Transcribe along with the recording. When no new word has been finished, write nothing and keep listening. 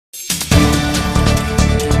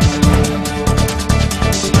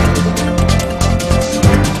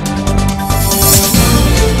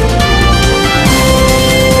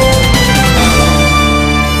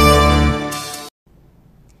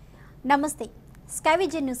నమస్తే sky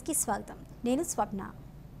vision news కి స్వాగతం నేను స్వప్న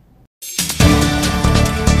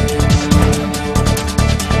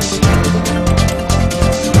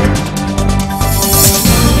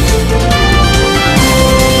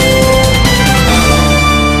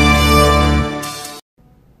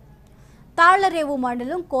తాళ్లరేవు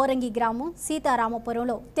మండలం కోరంగి గ్రామం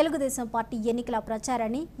సీతారామపురంలో తెలుగుదేశం పార్టీ ఎన్నికల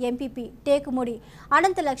ప్రచారాన్ని ఎంపీపీ టేకుముడి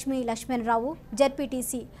అనంతలక్ష్మి లక్ష్మణరావు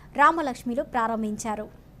జెడ్పీటీసీ రామలక్ష్మిలు ప్రారంభించారు.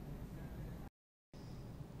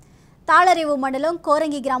 తాళ్లరేవు మండలం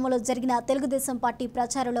కోరంగి గ్రామంలో జరిగిన తెలుగుదేశం పార్టీ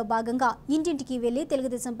ప్రచారంలో భాగంగా ఇంటింటికి వెళ్లి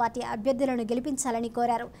తెలుగుదేశం పార్టీ అభ్యర్థులను గెలిపించాలని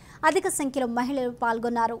కోరారు. అధిక సంఖ్యలో మహిళలు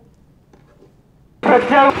పాల్గొన్నారు.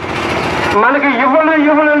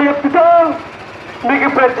 మీకు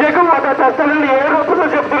ప్రత్యేక హోదా తెస్తానని ఏ రూపంలో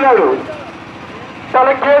చెప్తున్నాడు. తన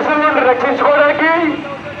కేసుల నుండి రక్షించుకోవడానికి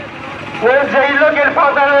నేను జైల్లోకి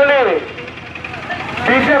వెళ్ళిపోతానని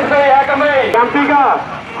బీజేపీతో ఏకమై ఎంపీగా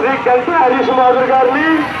శ్రీ గంటి హరీష్ మాధుర్ గారిని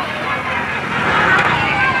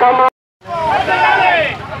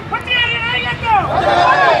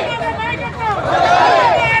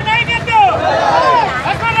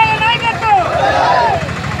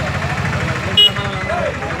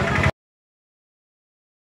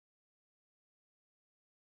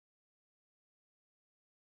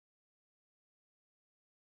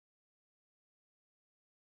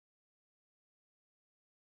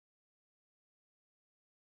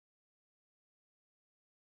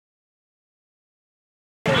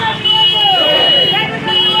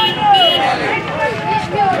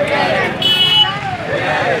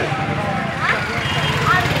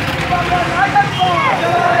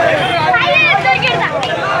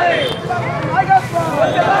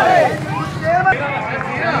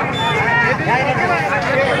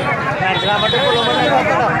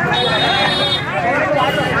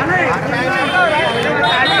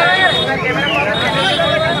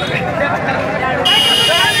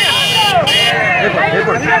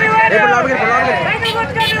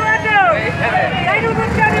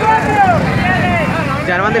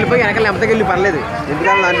జనమంది వెళ్ళిపోయి వెనకాల నెమ్మదికి వెళ్ళి పర్లేదు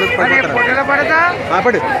ఎందుకంటే దాంట్లో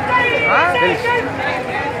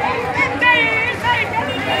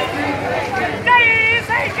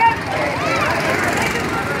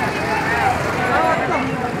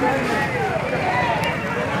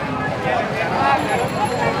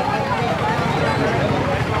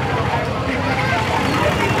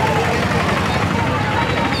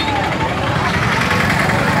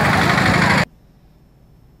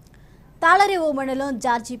తాళ్లరేవు మండలం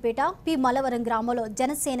జార్జిపేట పి మలవరం గ్రామంలో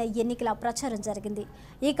జనసేన ఎన్నికల ప్రచారం జరిగింది.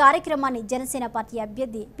 ఈ కార్యక్రమాన్ని జనసేన పార్టీ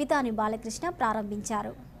అభ్యర్థి పితాని బాలకృష్ణ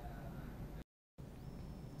ప్రారంభించారు.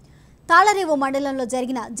 తాళ్లరేవు మండలంలో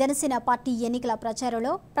జరిగిన జనసేన పార్టీ ఎన్నికల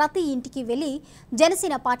ప్రచారంలో ప్రతి ఇంటికి వెళ్లి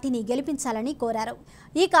జనసేన పార్టీని గెలిపించాలని కోరారు.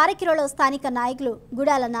 ఈ కార్యక్రమంలో స్థానిక నాయకులు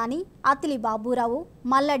గుడాల నాని, అత్తిలి బాబురావు,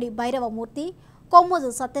 మల్లడి భైరవమూర్తి,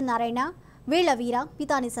 కొమ్మోజు సత్యనారాయణ, వీళ్ల వీర,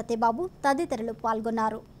 పితాని సత్యబాబు తదితరులు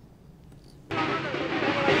పాల్గొన్నారు.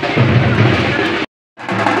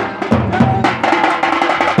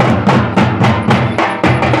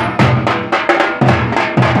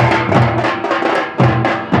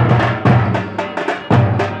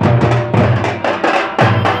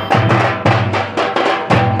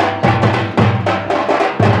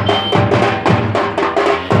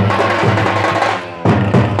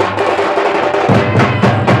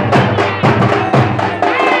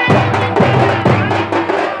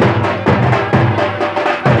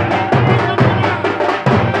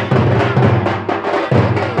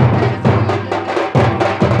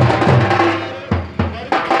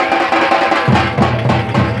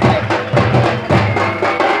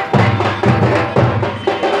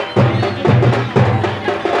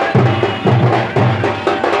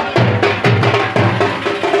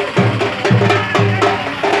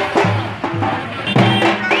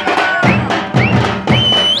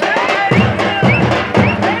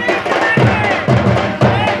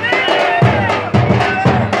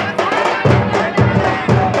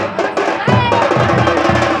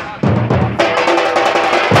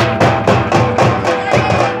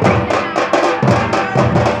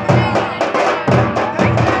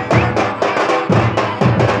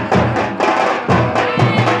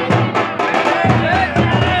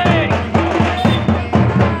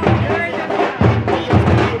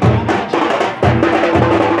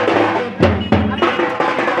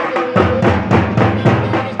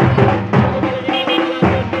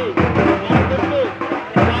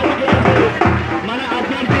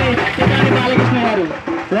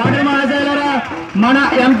 మన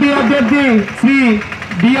ఎంపీ అభ్యర్థి శ్రీ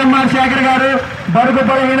డిఎంఆర్ శేఖర్ గారు, బడుగు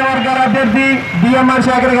బలహీన వర్గాల అభ్యర్థి డిఎంఆర్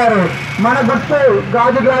శేఖర్ గారు. మన గుర్తు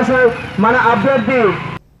గాజు గ్లాసు. మన అభ్యర్థి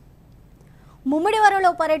ముమ్మిడివరంలో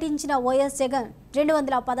పర్యటించిన వైఎస్ జగన్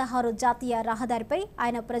 216 జాతీయ రహదారిపై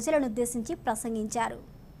ఆయన ప్రజలను ఉద్దేశించి ప్రసంగించారు.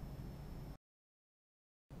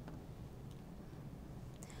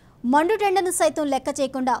 మండుటెండను సైతం లెక్క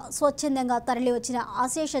చేయకుండా స్వచ్ఛందంగా తరలి వచ్చిన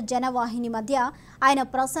అశేష జనవాహిని మధ్య ఆయన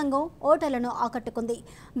ప్రసంగం ఓటర్లను ఆకట్టుకుంది.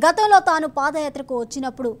 గతంలో తాను పాదయాత్రకు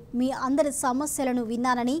వచ్చినప్పుడు మీ అందరి సమస్యలను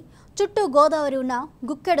విన్నానని, చుట్టూ గోదావరి ఉన్న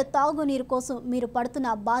గుక్కెడు తాగునీరు కోసం మీరు పడుతున్న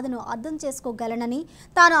బాధను అర్థం చేసుకోగలనని,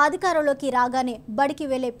 తాను అధికారంలోకి రాగానే బడికి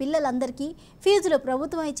వెళ్లే పిల్లలందరికీ ఫీజులు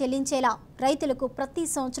ప్రభుత్వమే చెల్లించేలా రైతులకు ప్రతి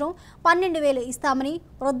సంవత్సరం 12,000 ఇస్తామని,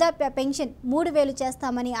 వృద్ధాప్య పెన్షన్ 3,000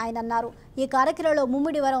 చేస్తామని ఆయన అన్నారు. ఈ కార్యక్రమంలో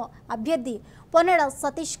ముమ్మిడివరం అభ్యర్థి పొన్నడ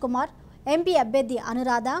సతీష్ కుమార్, ఎంపీ అభ్యర్థి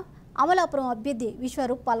అనురాధ, అమలాపురం అభ్యర్థి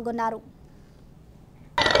విశ్వరూప్ పాల్గొన్నారు.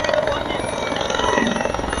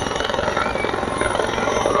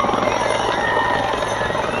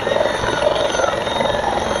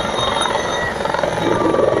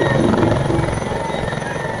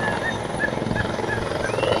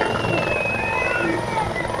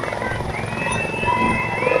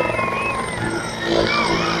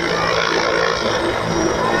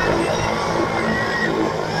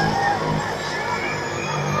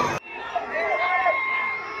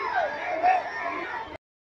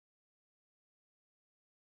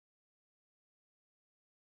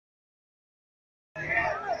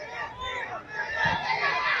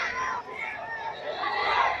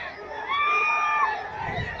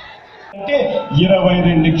 అంటే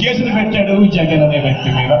 22 కేసులు పెట్టాడు జగన్ అనే వ్యక్తి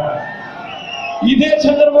మీద. ఇదే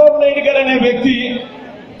చంద్రబాబు నాయుడు గారు అనే వ్యక్తి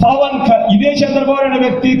ఇదే చంద్రబాబు అనే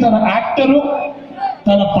వ్యక్తి తన యాక్టరు,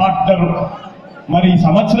 తన పార్ట్నరు. మరి ఈ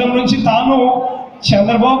సంవత్సరం నుంచి తాను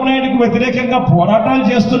చంద్రబాబు నాయుడుకు వ్యతిరేకంగా పోరాటాలు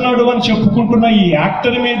చేస్తున్నాడు అని చెప్పుకుంటున్న ఈ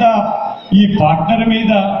యాక్టర్ మీద, ఈ పార్ట్నర్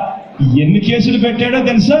మీద ఎన్ని కేసులు పెట్టాడో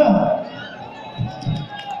తెలుసా?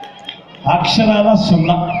 అక్షరాల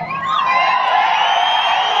 0.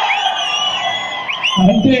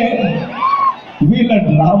 అంటే వీళ్ళ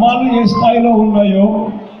డ్రామాలు ఏ స్థాయిలో ఉన్నాయో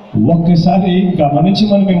ఒక్కసారి గమనించి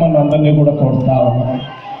మనం మిమ్మల్ని అందరినీ కూడా కొడతా ఉన్నాం.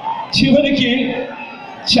 చివరికి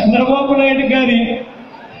చంద్రబాబు నాయుడు గారి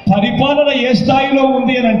పరిపాలన ఏ స్థాయిలో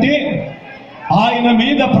ఉంది అనంటే, ఆయన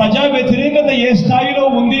మీద ప్రజా వ్యతిరేకత ఏ స్థాయిలో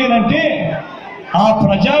ఉంది అనంటే, ఆ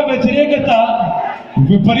ప్రజా వ్యతిరేకత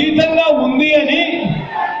విపరీతంగా ఉంది అని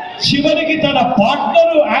చివరికి తన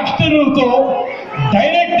పార్ట్నరు యాక్టర్లతో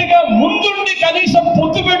డైరెక్ట్ గా ముందుండి కనీసం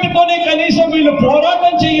పొత్తు పెట్టుకొని కనీసం వీళ్ళు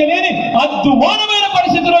పోరాటం చేయలేని అద్భుతమైన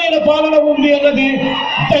పరిస్థితిలో ఈయన పాలన ఉంది అన్నది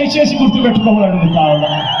దయచేసి గుర్తుపెట్టుకోవాలని కావాలి.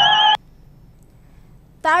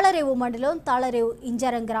 తాళరేవు మండలం తాళరేవు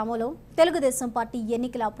ఇంజారం గ్రామంలో తెలుగుదేశం పార్టీ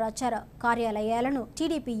ఎన్నికల ప్రచార కార్యాలయాలను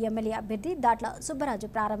టీడీపీ ఎమ్మెల్యే అభ్యర్థి దాట్ల సుబ్బరాజు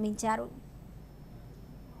ప్రారంభించారు.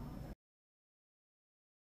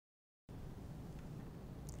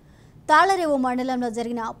 తాళరేవు మండలంలో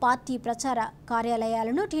జరిగిన పార్టీ ప్రచార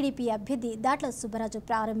కార్యాలయాలను టీడీపీ అభ్యర్థి దాట్ల సుబ్బరాజు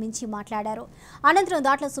ప్రారంభించి మాట్లాడారు. అనంతరం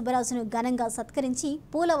దాట్ల సుబ్బరాజును ఘనంగా సత్కరించి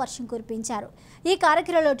పూల వర్షం కురిపించారు. ఈ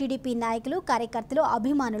కార్యక్రమంలో టీడీపీ నాయకులు, కార్యకర్తలు,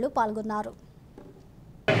 అభిమానులు పాల్గొన్నారు.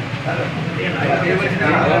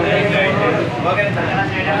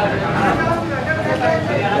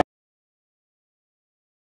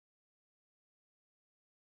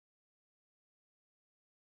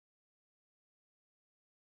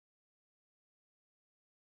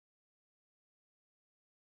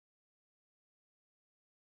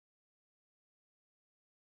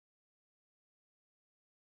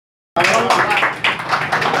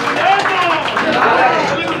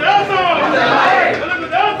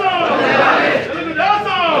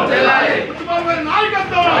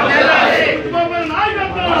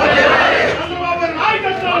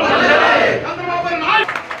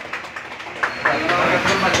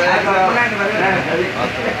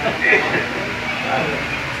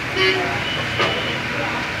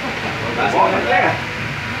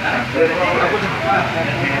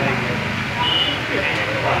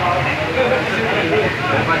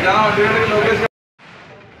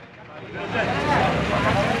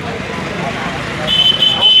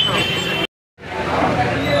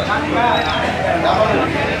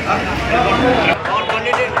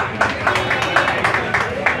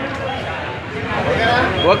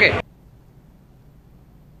 ఓకే.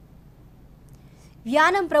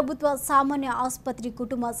 వ్యానం ప్రభుత్వ సామాన్య ఆసుపత్రి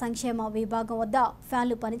కుటుంబ సంక్షేమ విభాగం వద్ద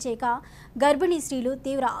ఫ్యాన్లు పనిచేయక గర్భిణీ స్త్రీలు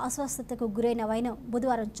తీవ్ర అస్వస్థతకు గురైన వైనం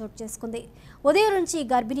బుధవారం చోటు చేసుకుంది. ఉదయం నుంచి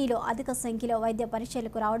గర్భిణీలు అధిక సంఖ్యలో వైద్య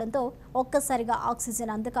పరీక్షలకు రావడంతో ఒక్కసారిగా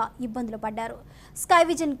ఆక్సిజన్ అందక ఇబ్బందులు పడ్డారు. స్కై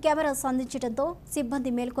విజన్ కెమెరా సంధించడంతో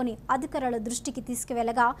సిబ్బంది మేల్కొని అధికారుల దృష్టికి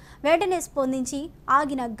తీసుకువెళ్లగా వెంటనే స్పందించి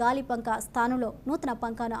ఆగిన గాలి పంక స్థానంలో నూతన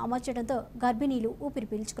పంకాను అమర్చడంతో గర్భిణీలు ఊపిరి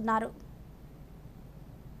పీల్చుకున్నారు.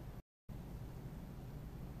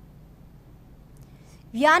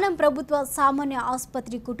 యానం ప్రభుత్వ సామాన్య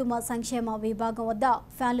ఆసుపత్రి కుటుంబ సంక్షేమ విభాగం వద్ద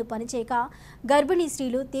ఫ్యాన్లు పనిచేయక గర్భిణీ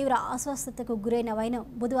స్త్రీలు తీవ్ర అస్వస్థతకు గురైన వైనం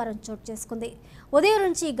బుధవారం చోటు చేసుకుంది. ఉదయం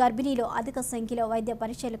నుంచి గర్భిణీలు అధిక సంఖ్యలో వైద్య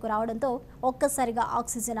పరీక్షలకు రావడంతో ఒక్కసారిగా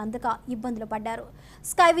ఆక్సిజన్ అందక ఇబ్బందులు పడ్డారు.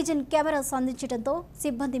 స్కై విజన్ కెమెరా సంధించడంతో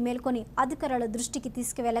సిబ్బంది మేల్కొని అధికారుల దృష్టికి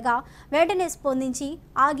తీసుకువెళ్లగా వెంటనే స్పందించి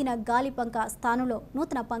ఆగిన గాలి పంక స్థానంలో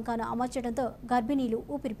నూతన పంకాను అమర్చడంతో గర్భిణీలు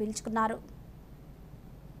ఊపిరి పీల్చుకున్నారు.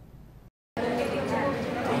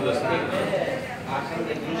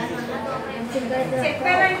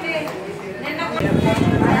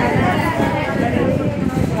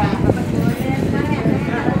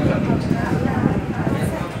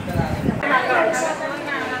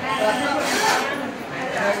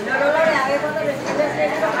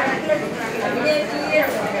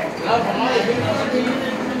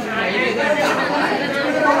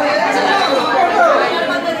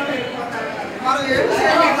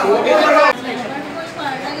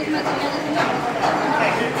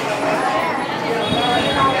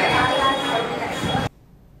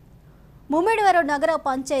 ముమ్మిడివరం నగర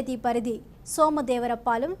పంచాయతీ పరిధి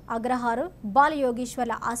సోమదేవరపాలెం, అగ్రహారం,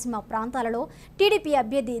 బాలయోగేశ్వర్ల ఆసిమ ప్రాంతాలలో టీడీపీ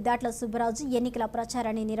అభ్యర్థి దాట్ల సుబ్బరాజు ఎన్నికల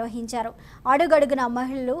ప్రచారాన్ని నిర్వహించారు. అడుగడుగున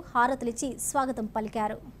మహిళలు హారతులిచ్చి స్వాగతం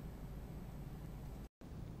పలికారు.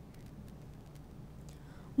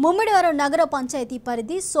 ముమ్మిడివరం నగర పంచాయతీ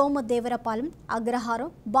పరిధి సోమదేవరపాలెం, అగ్రహారం,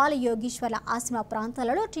 బాలయోగీశ్వర్ల ఆసిమ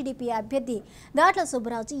ప్రాంతాలలో టీడీపీ అభ్యర్థి దాట్ల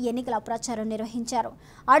సుబ్బరాజు ఎన్నికల ప్రచారం నిర్వహించారు.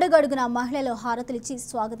 అడుగడుగున మహిళలు హారతులిచ్చి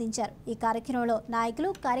స్వాగతించారు. ఈ కార్యక్రమంలో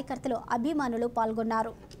నాయకులు, కార్యకర్తలు, అభిమానులు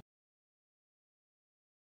పాల్గొన్నారు.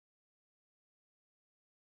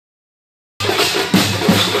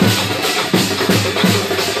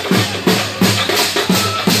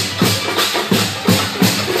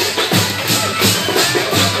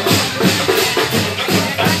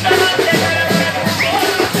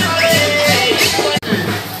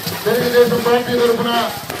 పార్టీ తరఫున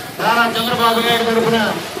నారా చంద్రబాబు నాయుడు తరఫున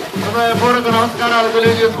హృదయపూర్వక నమస్కారాలు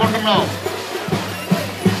తెలియజేసుకుంటున్నాం.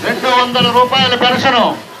 200 రూపాయల పెన్షన్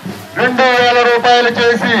 2000 రూపాయలు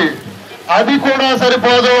చేసి అది కూడా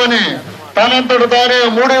సరిపోదు అని తనంతటి తానే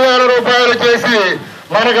 3000 రూపాయలు చేసి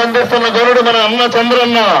మనకు అందిస్తున్న గరుడు మన అన్న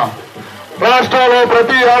చంద్రన్న. రాష్ట్రంలో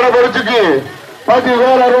ప్రతి ఆడపడుచుకి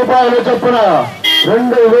 10,000 రూపాయలు చొప్పున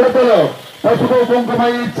 2 విడతలు పసుపు కుంకుమ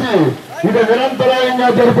ఇచ్చి ఇది నిరంతరాయంగా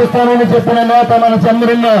జరిపిస్తానని చెప్పిన నేత మన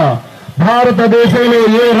చంద్రన్న. భారతదేశంలో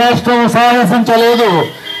ఏ రాష్ట్రం సాహసించలేదు,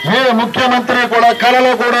 ఏ ముఖ్యమంత్రి కూడా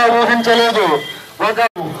కలలో కూడా ఊహించలేదు. ఒక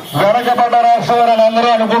వెనకబడ్డ రాష్ట్రాలని అందరూ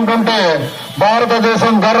అనుకుంటుంటే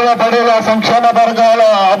భారతదేశం గర్వపడేలా సంక్షేమ పథకాల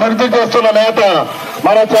అభివృద్ధి చేస్తున్న నేత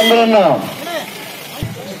మన చంద్రన్న.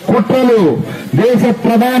 కుట్రలు, దేశ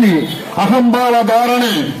ప్రధాని అహంభావ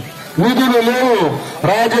ధోరణి, నిధులు లేవు,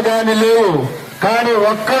 రాజధాని లేవు, కానీ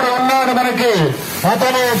ఒక్కడు ఉన్నాడు మనకి,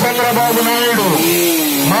 అతనే చంద్రబాబు నాయుడు.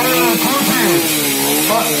 మనల్ని చూసి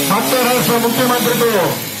పక్క రాష్ట్ర ముఖ్యమంత్రితో,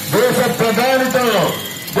 దేశ ప్రధానితో,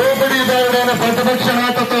 దోపిడీదారుడైన ప్రతిపక్ష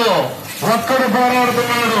నేతతో ఒక్కడు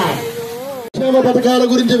పోరాడుతున్నాడు. సంక్షేమ పథకాల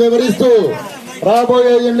గురించి వివరిస్తూ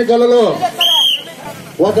రాబోయే ఎన్నికలలో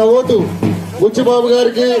ఒక ఓటు బుచ్చిబాబు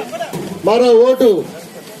గారికి, మరో ఓటు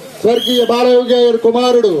స్వర్గీయ బాలయోగి గారి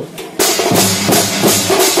కుమారుడు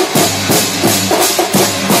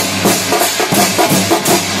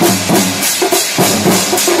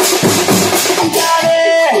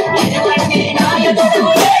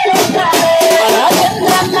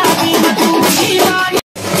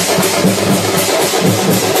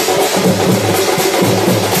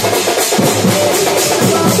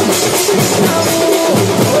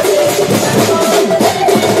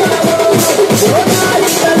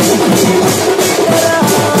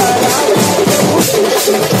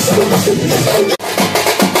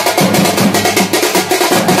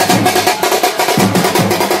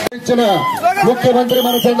ముఖ్యమంత్రి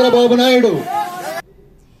మన చంద్రబాబు నాయుడు.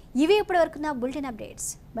 ఇవి ఇప్పటి వరకు నా బులెటిన్ అప్డేట్స్.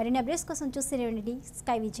 మరిన్ని అప్డేట్స్ కోసం చూస్తూనే ఉండండి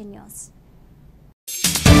స్కై విజన్ న్యూస్.